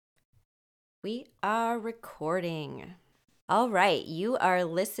We are recording. All right, you are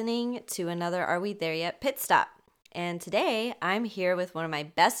listening to another Are We There Yet pit stop. And today I'm here with one of my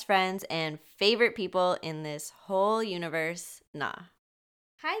best friends and favorite people in this whole universe, Nah.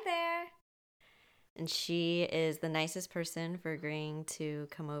 Hi there. And she is the nicest person for agreeing to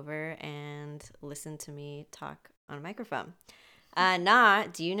come over and listen to me talk on a microphone. Nah,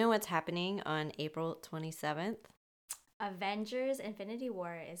 do you know what's happening on April 27th? Avengers Infinity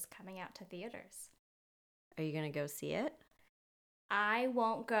War is coming out to theaters. Are you going to go see it? I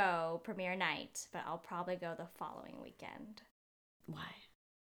won't go premiere night, but I'll probably go the following weekend. Why?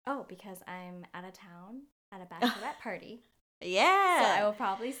 Oh, because I'm out of town at a bachelorette party. Yeah. So I will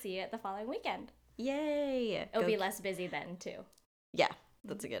probably see it the following weekend. Yay. It'll be less busy then, too. Yeah,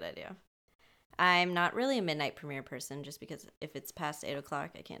 that's a good idea. I'm not really a midnight premiere person just because if it's past 8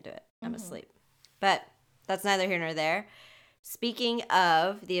 o'clock, I can't do it. I'm asleep. But that's neither here nor there. Speaking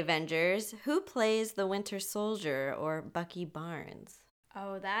of the Avengers, who plays the Winter Soldier or Bucky Barnes?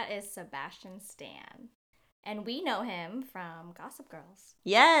 Oh, that is Sebastian Stan. And we know him from Gossip Girls.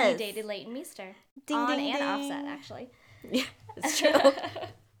 Yes. He dated Leighton Meester. Ding, on ding, and ding. Offset, actually. Yeah, it's true.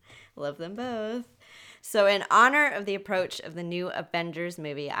 Love them both. So in honor of the approach of the new Avengers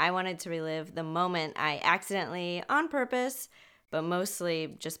movie, I wanted to relive the moment I accidentally, on purpose, but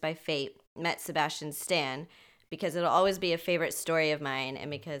mostly just by fate, met Sebastian Stan, because it'll always be a favorite story of mine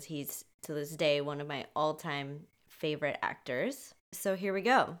and because he's, to this day, one of my all-time favorite actors. So here we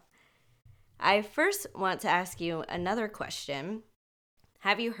go. I first want to ask you another question.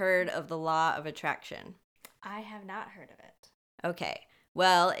 Have you heard of the law of attraction? I have not heard of it. Okay.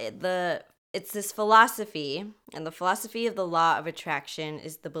 Well, it's this philosophy, and the philosophy of the law of attraction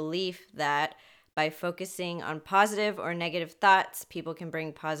is the belief that by focusing on positive or negative thoughts, people can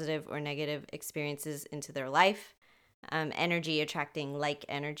bring positive or negative experiences into their life. Energy attracting like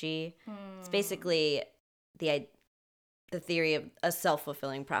energy. It's basically the theory of a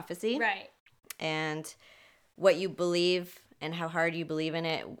self-fulfilling prophecy. Right. And what you believe and how hard you believe in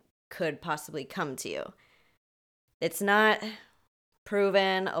it could possibly come to you. It's not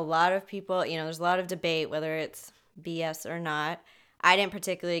proven. A lot of people, there's a lot of debate whether it's BS or not. I didn't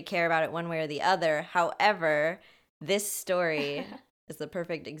particularly care about it one way or the other. However, this story is the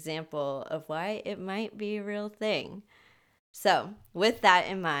perfect example of why it might be a real thing. So, with that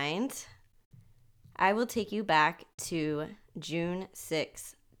in mind, I will take you back to June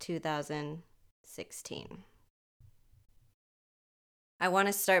 6, 2016. I want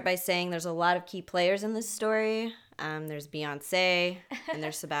to start by saying there's a lot of key players in this story. There's Beyonce and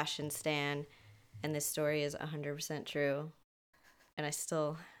there's Sebastian Stan, and this story is 100% true. And I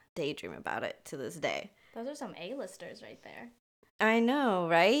still daydream about it to this day. Those are some A-listers right there. I know,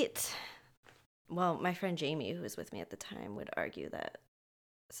 right? Well, my friend Jamie, who was with me at the time, would argue that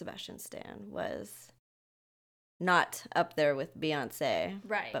Sebastian Stan was not up there with Beyonce.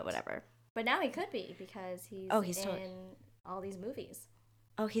 Right. But whatever. But now he could be because he's in all these movies.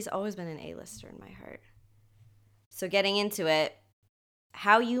 Oh, he's always been an A-lister in my heart. So getting into it,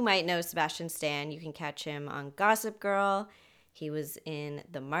 how you might know Sebastian Stan, you can catch him on Gossip Girl. He was in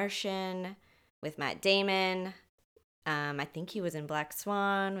The Martian with Matt Damon. I think he was in Black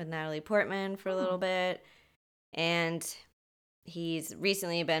Swan with Natalie Portman for a little bit. And he's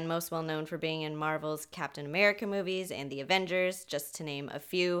recently been most well known for being in Marvel's Captain America movies and the Avengers, just to name a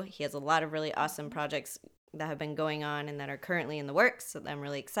few. He has a lot of really awesome projects that have been going on and that are currently in the works that I'm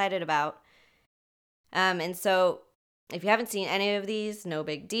really excited about. And so if you haven't seen any of these, no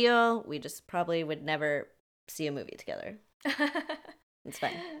big deal. We just probably would never see a movie together. It's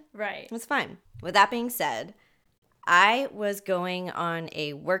fine. Right. It's fine. With that being said, I was going on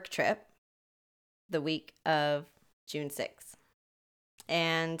a work trip the week of June 6th.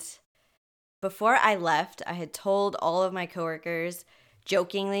 And before I left, I had told all of my coworkers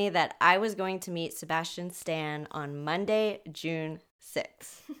jokingly that I was going to meet Sebastian Stan on Monday, June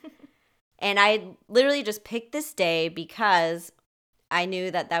 6th. And I literally just picked this day because I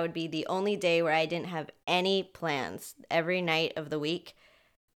knew that would be the only day where I didn't have any plans. Every night of the week,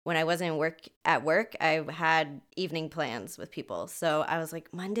 when I wasn't at work, I had evening plans with people. So I was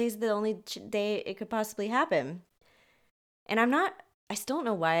like, Monday's the only day it could possibly happen. And I still don't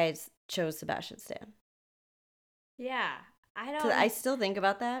know why I chose Sebastian Stan. Yeah, I still think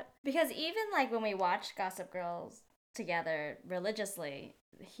about that. Because even like when we watched Gossip Girls together religiously,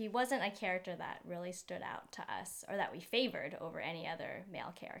 he wasn't a character that really stood out to us or that we favored over any other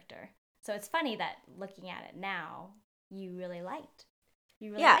male character. So it's funny that looking at it now, you really liked.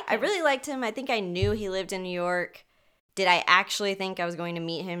 I really liked him. I think I knew he lived in New York. Did I actually think I was going to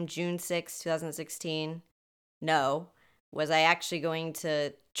meet him June 6, 2016? No. Was I actually going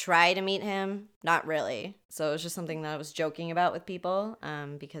to try to meet him. Not really. So it was just something that I was joking about with people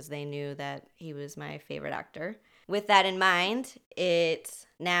because they knew that he was my favorite actor. With that in mind, it's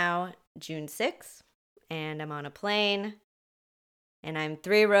now June 6th, and I'm on a plane, and I'm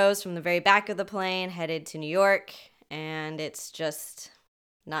 3 rows from the very back of the plane headed to New York, and it's just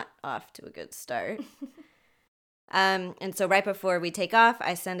not off to a good start. And so right before we take off,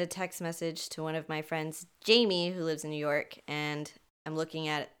 I send a text message to one of my friends, Jamie, who lives in New York, and I'm looking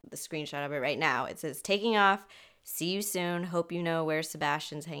at the screenshot of it right now. It says, "Taking off. See you soon. Hope you know where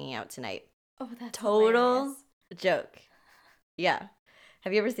Sebastian's hanging out tonight." Oh, that's total hilarious. joke. Yeah.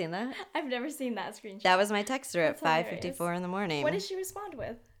 Have you ever seen that? I've never seen that screenshot. That was my texter at That's hilarious. 5:54 in the morning. What did she respond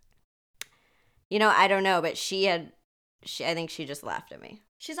with? I don't know, but I think she just laughed at me.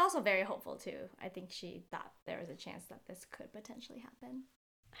 She's also very hopeful, too. I think she thought there was a chance that this could potentially happen.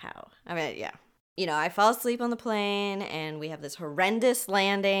 How? I mean, yeah. I fall asleep on the plane, and we have this horrendous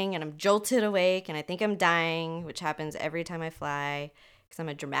landing, and I'm jolted awake, and I think I'm dying, which happens every time I fly, because I'm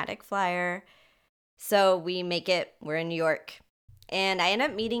a dramatic flyer. So we make it. We're in New York. And I end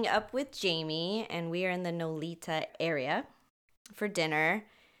up meeting up with Jamie, and we are in the Nolita area for dinner.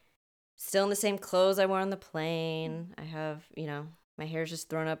 Still in the same clothes I wore on the plane. I have, my hair's just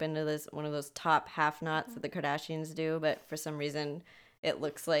thrown up into this one of those top half knots that the Kardashians do, but for some reason it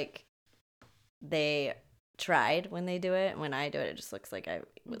looks like they tried when they do it. When I do it, it just looks like I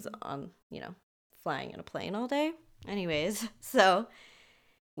was on, flying in a plane all day. Anyways, so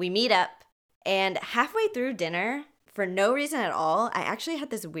we meet up, and halfway through dinner, for no reason at all, I actually had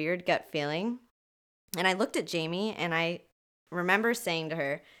this weird gut feeling. And I looked at Jamie, and I remember saying to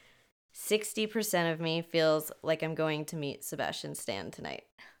her, 60% of me feels like I'm going to meet Sebastian Stan tonight.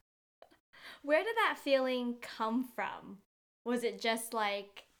 Where did that feeling come from? Was it just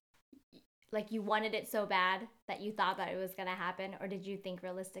like you wanted it so bad that you thought that it was going to happen? Or did you think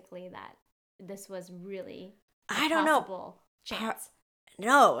realistically that this was really I don't know. possible chance?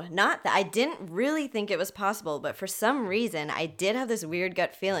 No, not that. I didn't really think it was possible, but for some reason, I did have this weird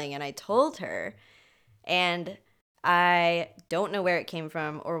gut feeling, and I told her, and I don't know where it came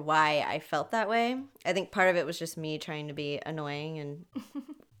from or why I felt that way. I think part of it was just me trying to be annoying and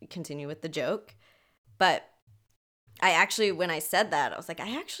continue with the joke. But I actually, when I said that, I was like,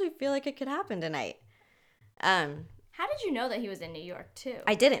 I actually feel like it could happen tonight. How did you know that he was in New York, too?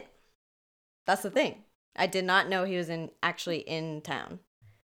 I didn't. That's the thing. I did not know he was actually in town.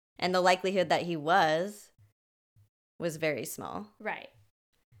 And the likelihood that he was very small. Right.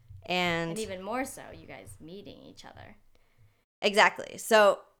 And even more so, you guys meeting each other. Exactly.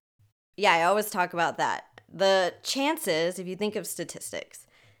 So, yeah, I always talk about that. The chances, if you think of statistics,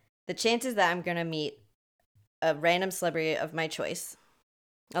 the chances that I'm going to meet a random celebrity of my choice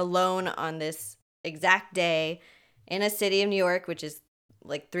alone on this exact day in a city of New York, which is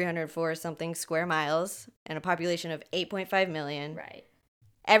like 304 something square miles and a population of 8.5 million. Right.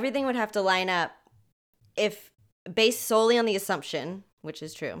 Everything would have to line up if based solely on the assumption, which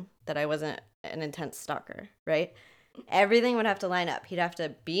is true, that I wasn't an intense stalker, right? Everything would have to line up. He'd have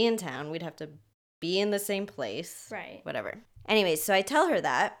to be in town. We'd have to be in the same place. Right. Whatever. Anyways, so I tell her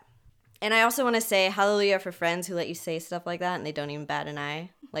that. And I also want to say hallelujah for friends who let you say stuff like that and they don't even bat an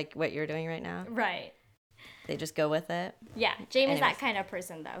eye, like what you're doing right now. Right. They just go with it. Yeah. Jamie's that kind of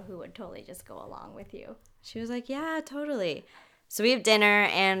person, though, who would totally just go along with you. She was like, yeah, totally. So we have dinner,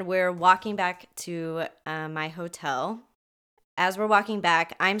 and we're walking back to my hotel. As we're walking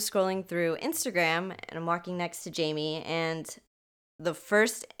back, I'm scrolling through Instagram, and I'm walking next to Jamie, and the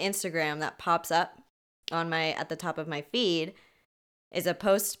first Instagram that pops up at the top of my feed is a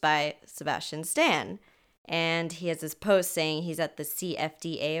post by Sebastian Stan. And he has this post saying he's at the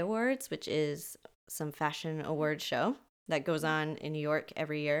CFDA Awards, which is some fashion award show that goes on in New York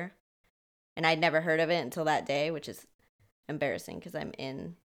every year. And I'd never heard of it until that day, which is embarrassing because I'm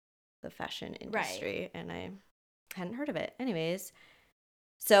in the fashion industry, right, and I hadn't heard of it. Anyways,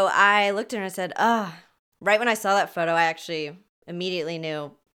 so I looked at her and I said, right when I saw that photo, I actually immediately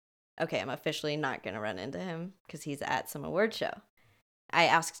knew, okay, I'm officially not going to run into him because he's at some award show. I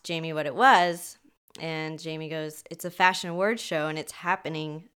asked Jamie what it was, and Jamie goes, it's a fashion award show, and it's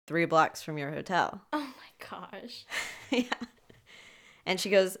happening 3 blocks from your hotel. Oh my gosh. Yeah. And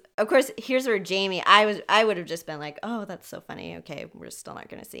she goes, of course, here's where Jamie, I would have just been like, oh, that's so funny. Okay, we're still not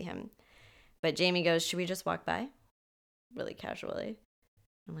going to see him. But Jamie goes, should we just walk by? Really casually.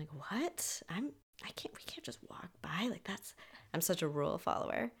 I'm like, what? We can't just walk by. Like, I'm such a rule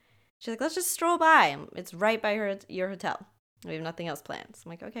follower. She's like, let's just stroll by. It's right by your hotel. We have nothing else planned. So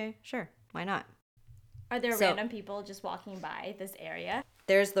I'm like, okay, sure. Why not? Are there random people just walking by this area?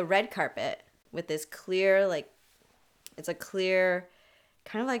 There's the red carpet with this clear, it's a clear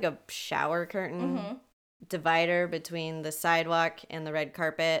kind of like a shower curtain Mm-hmm. divider between the sidewalk and the red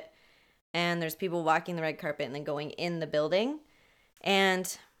carpet. And there's people walking the red carpet and then going in the building.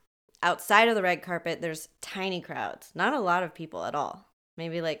 And outside of the red carpet, there's tiny crowds. Not a lot of people at all.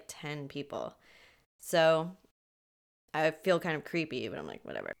 Maybe like 10 people. So I feel kind of creepy, but I'm like,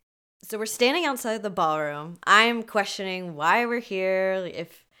 whatever. So we're standing outside the ballroom. I'm questioning why we're here.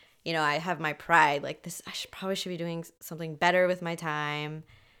 If, I have my pride, like this, I probably should be doing something better with my time.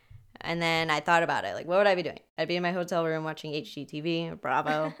 And then I thought about it. Like, what would I be doing? I'd be in my hotel room watching HGTV,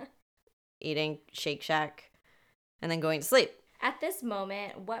 Bravo, eating Shake Shack, and then going to sleep. At this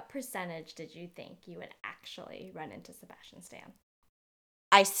moment, what percentage did you think you would actually run into Sebastian Stan?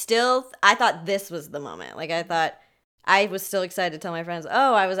 I thought this was the moment. Like, I thought I was still excited to tell my friends,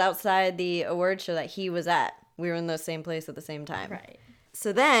 oh, I was outside the award show that he was at. We were in the same place at the same time. Right.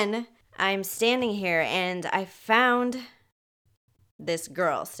 So then I'm standing here and I found this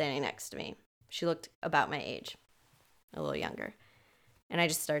girl standing next to me. She looked about my age, a little younger. And I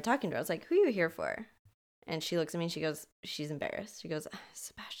just started talking to her. I was like, who are you here for? And she looks at me and she goes, she's embarrassed. She goes,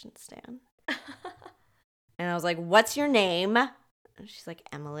 Sebastian Stan. And I was like, what's your name? And she's like,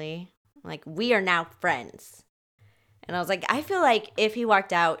 Emily. I'm like, we are now friends. And I was like, I feel like if he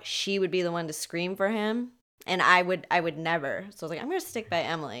walked out, she would be the one to scream for him. And I would never. So I was like, I'm going to stick by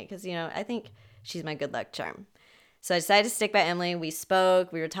Emily because, I think she's my good luck charm. So I decided to stick by Emily. We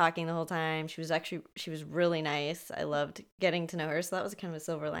spoke. We were talking the whole time. She was really nice. I loved getting to know her. So that was kind of a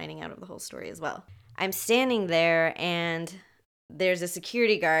silver lining out of the whole story as well. I'm standing there and there's a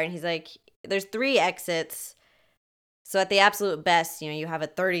security guard and he's like, there's 3 exits. So at the absolute best, you have a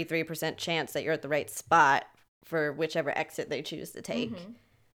 33% chance that you're at the right spot for whichever exit they choose to take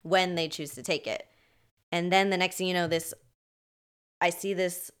when they choose to take it. And then the next thing you know, I see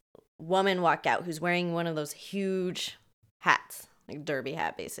this woman walk out who's wearing one of those huge hats, like derby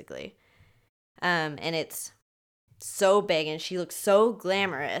hat basically. And it's so big and she looks so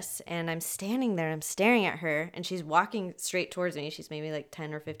glamorous. And I'm standing there, I'm staring at her and she's walking straight towards me. She's maybe like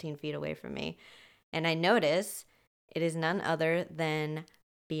 10 or 15 feet away from me. And I notice it is none other than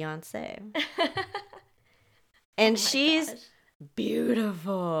Beyonce. And she's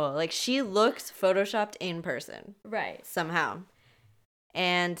beautiful. Like she looks photoshopped in person. Right. Somehow.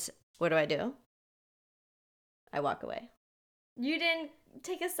 And what do? I walk away. You didn't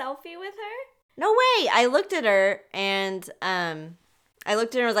take a selfie with her? No way. I looked at her and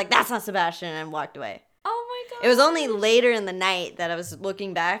was like, that's not Sebastian, and walked away. Oh my god. It was only later in the night that I was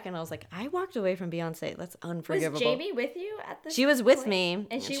looking back and I was like, I walked away from Beyonce. That's unforgivable. Was Jamie with you at this She was with point? me.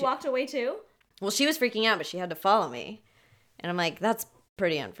 And she walked away too? Well, she was freaking out, but she had to follow me. And I'm like, that's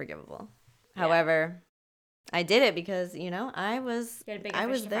pretty unforgivable. Yeah. However, I did it because, I was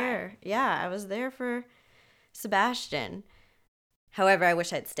there. Yeah, I was there for Sebastian. However, I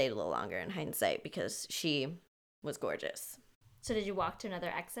wish I'd stayed a little longer in hindsight because she was gorgeous. So did you walk to another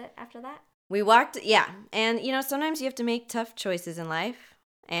exit after that? We walked, yeah. And, sometimes you have to make tough choices in life.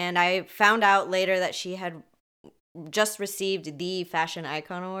 And I found out later that she had just received the Fashion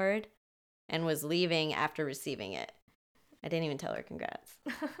Icon Award and was leaving after receiving it. I didn't even tell her congrats.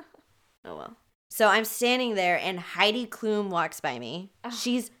 Oh, well. So I'm standing there and Heidi Klum walks by me. Oh.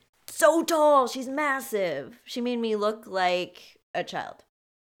 She's so tall. She's massive. She made me look like a child.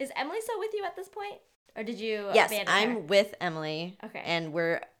 Is Emily still with you at this point? Or did you abandon her? Yes, I'm with Emily. Okay. And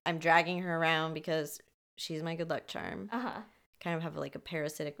I'm dragging her around because she's my good luck charm. Uh-huh. Kind of have like a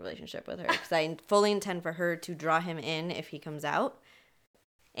parasitic relationship with her because I fully intend for her to draw him in if he comes out.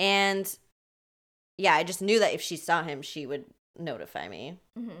 And yeah, I just knew that if she saw him, she would notify me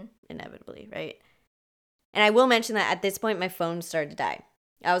inevitably, right? And I will mention that at this point, my phone started to die.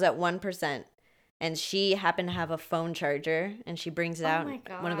 I was at 1%. And she happened to have a phone charger, and she brings it out,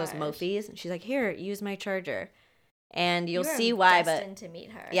 one of those Mophis, and she's like, "Here, use my charger." And you'll see why. But to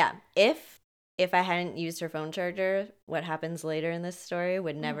meet her. Yeah, if I hadn't used her phone charger, what happens later in this story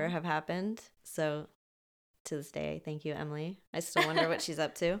would never have happened. So to this day, thank you, Emily. I still wonder what she's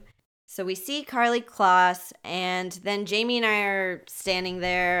up to. So we see Carly Kloss, and then Jamie and I are standing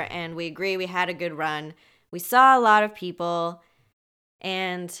there, and we agree we had a good run. We saw a lot of people,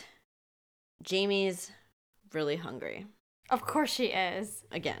 and Jamie's really hungry. Of course she is.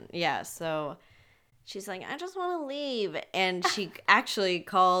 Again, yeah. So she's like, I just want to leave. And she actually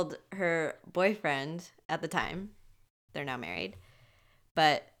called her boyfriend at the time. They're now married.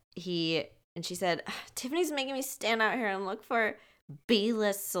 But she said, Tiffany's making me stand out here and look for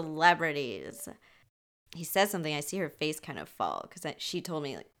B-list celebrities. He says something. I see her face kind of fall because she told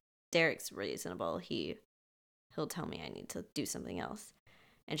me, like, Derek's reasonable. He'll tell me I need to do something else.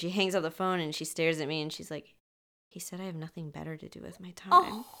 And she hangs up the phone and she stares at me and she's like, he said I have nothing better to do with my time.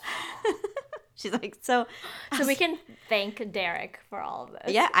 Oh. She's like, so we can thank Derek for all of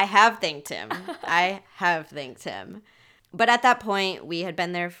this. Yeah, I have thanked him. But at that point, we had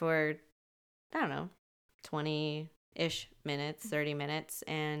been there for, I don't know, 20-ish minutes, 30 minutes.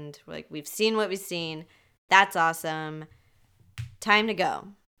 And we're like, we've seen what we've seen. That's awesome. Time to go.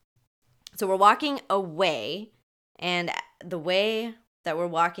 So we're walking away. And the way that we're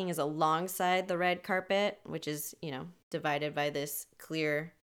walking is alongside the red carpet, which is, divided by this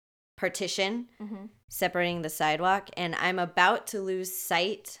clear partition separating the sidewalk. And I'm about to lose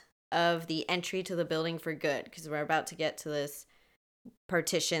sight of the entry to the building for good because we're about to get to this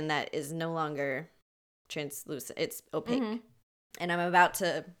partition that is no longer translucent. It's opaque. And I'm about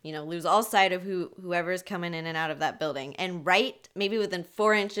to, lose all sight of whoever's coming in and out of that building. And right, maybe within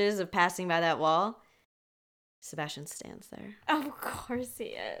 4 inches of passing by that wall, Sebastian Stan's there. Of course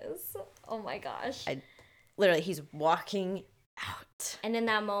he is. Oh my gosh. Literally, he's walking out. And in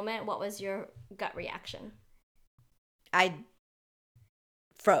that moment, what was your gut reaction? I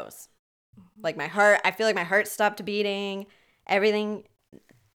froze. Like I feel like my heart stopped beating. Everything,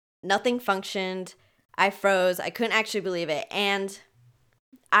 nothing functioned. I froze. I couldn't actually believe it. And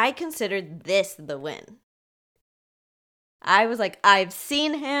I considered this the win. I was like, I've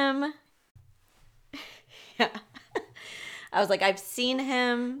seen him. Yeah. I was like, I've seen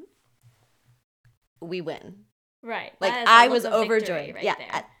him. We win. Right. Like, I was overjoyed. Right yeah.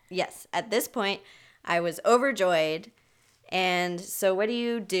 there. Yes. At this point, I was overjoyed. And so what do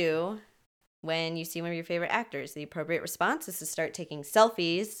you do when you see one of your favorite actors? The appropriate response is to start taking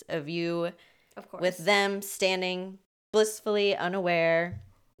selfies of you with them standing blissfully unaware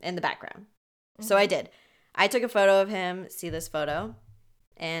in the background. So I did. I took a photo of him. See this photo?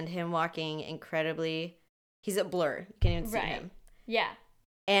 And him walking incredibly. He's a blur. You can't even see him. Yeah.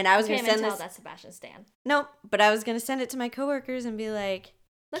 And I was going to send this. That's Sebastian Stan. No, but I was going to send it to my coworkers and be like,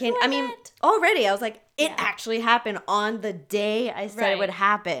 meant. already I was like, it actually happened on the day I said it would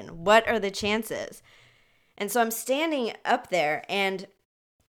happen. What are the chances? And so I'm standing up there, and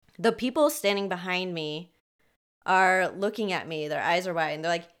the people standing behind me are looking at me. Their eyes are wide, and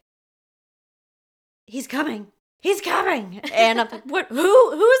they're like, he's coming. He's coming. And I'm like, what?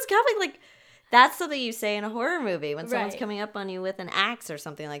 Who is coming? Like, that's something you say in a horror movie when someone's coming up on you with an axe or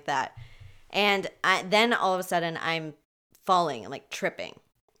something like that. And then all of a sudden I'm falling and like tripping.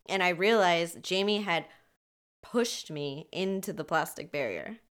 And I realized Jamie had pushed me into the plastic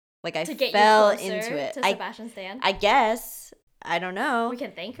barrier. Like I fell into it. To Sebastian Stan? I guess. I don't know. We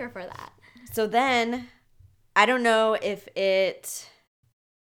can thank her for that. So then I don't know if it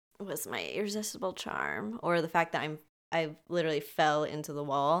was my irresistible charm or the fact that I literally fell into the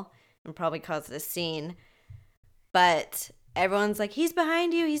wall and probably caused a scene. But everyone's like, he's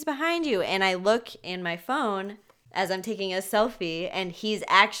behind you. And I look in my phone as I'm taking a selfie, and he's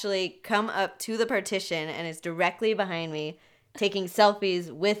actually come up to the partition and is directly behind me taking selfies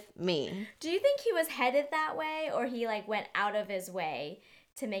with me. Do you think he was headed that way, or he like went out of his way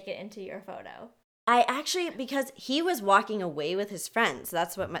to make it into your photo? Because he was walking away with his friends.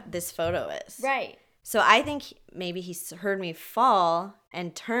 That's what this photo is. Right. So I think maybe he heard me fall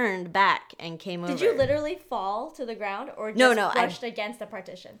and turned back and came over. Did you literally fall to the ground or just brushed against the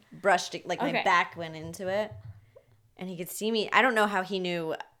partition? Brushed it, my back went into it. And he could see me. I don't know how he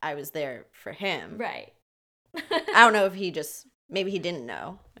knew I was there for him. Right. I don't know if maybe he didn't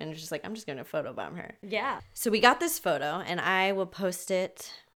know. And was just like, I'm just going to photobomb her. Yeah. So we got this photo, and I will post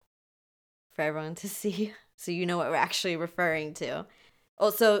it for everyone to see so you know what we're actually referring to.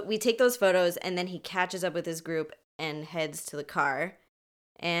 Also, we take those photos, and then he catches up with his group and heads to the car.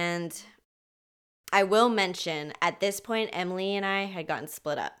 And I will mention, at this point, Emily and I had gotten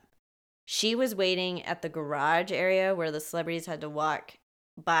split up. She was waiting at the garage area where the celebrities had to walk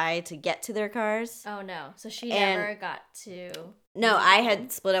by to get to their cars. Oh, no. So she never got to... No, I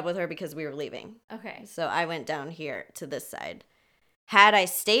had split up with her because we were leaving. Okay. So I went down here to this side. Had I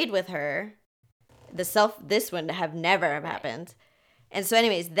stayed with her, this would have never happened. And so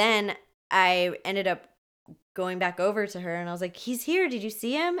anyways, then I ended up going back over to her, and I was like, he's here. Did you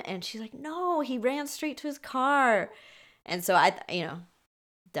see him? And she's like, no, he ran straight to his car. And so I,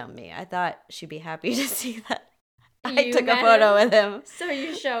 dumb me. I thought she'd be happy to see that I took a photo with him. So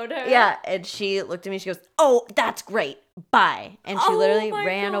you showed her? Yeah. And she looked at me. She goes, oh, that's great. Bye. And she literally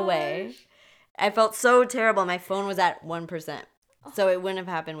ran away. I felt so terrible. My phone was at 1%. So it wouldn't have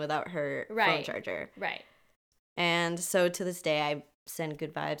happened without her phone charger. Right. And so to this day, I send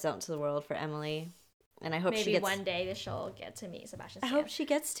good vibes out into the world for Emily. And I hope she gets... Maybe one day she'll get to meet Sebastian Stan. I hope she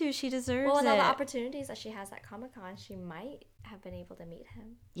gets to. She deserves it. Well, with all the opportunities that she has at Comic-Con, she might have been able to meet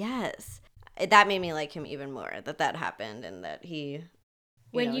him. Yes. that made me like him even more, that happened and that he...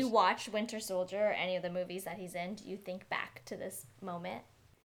 When you watch Winter Soldier or any of the movies that he's in, do you think back to this moment?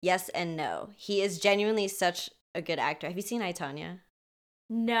 Yes and no. He is genuinely such a good actor. Have you seen I, Tonya?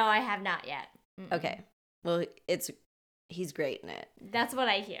 No, I have not yet. Mm-mm. Okay. Well, he's great in it. That's what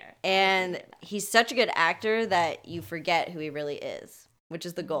I hear. And he's such a good actor that you forget who he really is, which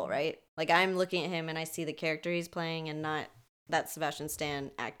is the goal, right? Like, I'm looking at him and I see the character he's playing and not that Sebastian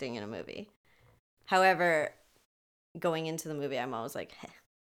Stan acting in a movie. However, going into the movie, I'm always like,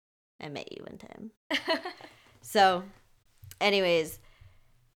 I met you in time. So, anyways,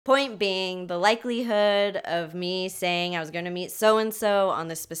 point being, the likelihood of me saying I was going to meet so-and-so on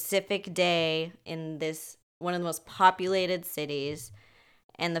this specific day in this one of the most populated cities,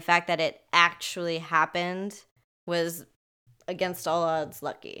 and the fact that it actually happened was against all odds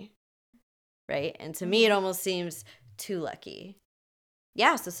lucky, right? And to me, it almost seems too lucky.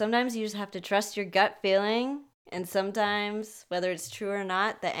 Yeah, so sometimes you just have to trust your gut feeling, and sometimes, whether it's true or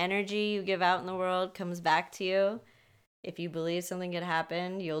not, the energy you give out in the world comes back to you. If you believe something could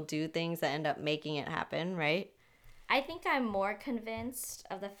happen, you'll do things that end up making it happen, right? I think I'm more convinced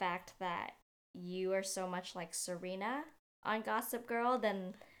of the fact that you are so much like Serena on Gossip Girl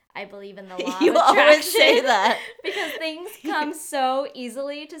than I believe in the law You of attraction. always say that. Because things come so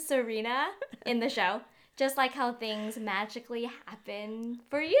easily to Serena in the show, just like how things magically happen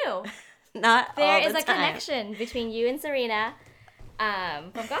for you. Not all the There is a time. connection between you and Serena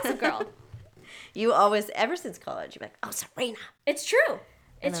from Gossip Girl. You always, ever since college, you're like, oh, Serena. It's true.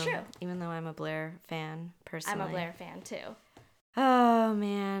 It's true. Even though I'm a Blair fan, personally. I'm a Blair fan, too. Oh,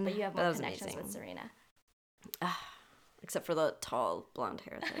 man. But you have That more was connections amazing. with Serena. Except for the tall blonde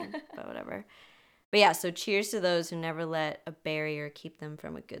hair thing, but whatever. But yeah, so cheers to those who never let a barrier keep them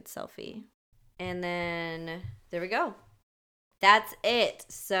from a good selfie. And then there we go. That's it.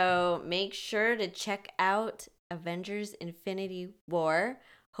 So make sure to check out Avengers Infinity War.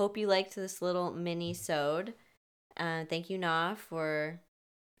 Hope you liked this little mini-sode. Thank you, Na, for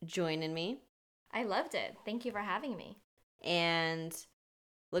joining me. I loved it. Thank you for having me. And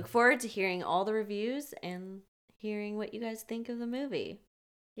look forward to hearing all the reviews and hearing what you guys think of the movie.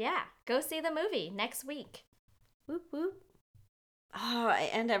 Yeah, go see the movie next week. Whoop, whoop. Oh, I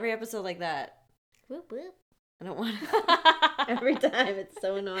end every episode like that. Whoop, whoop. I don't want to. Every time. It's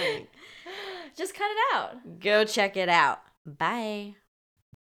so annoying. Just cut it out. Go check it out. Bye.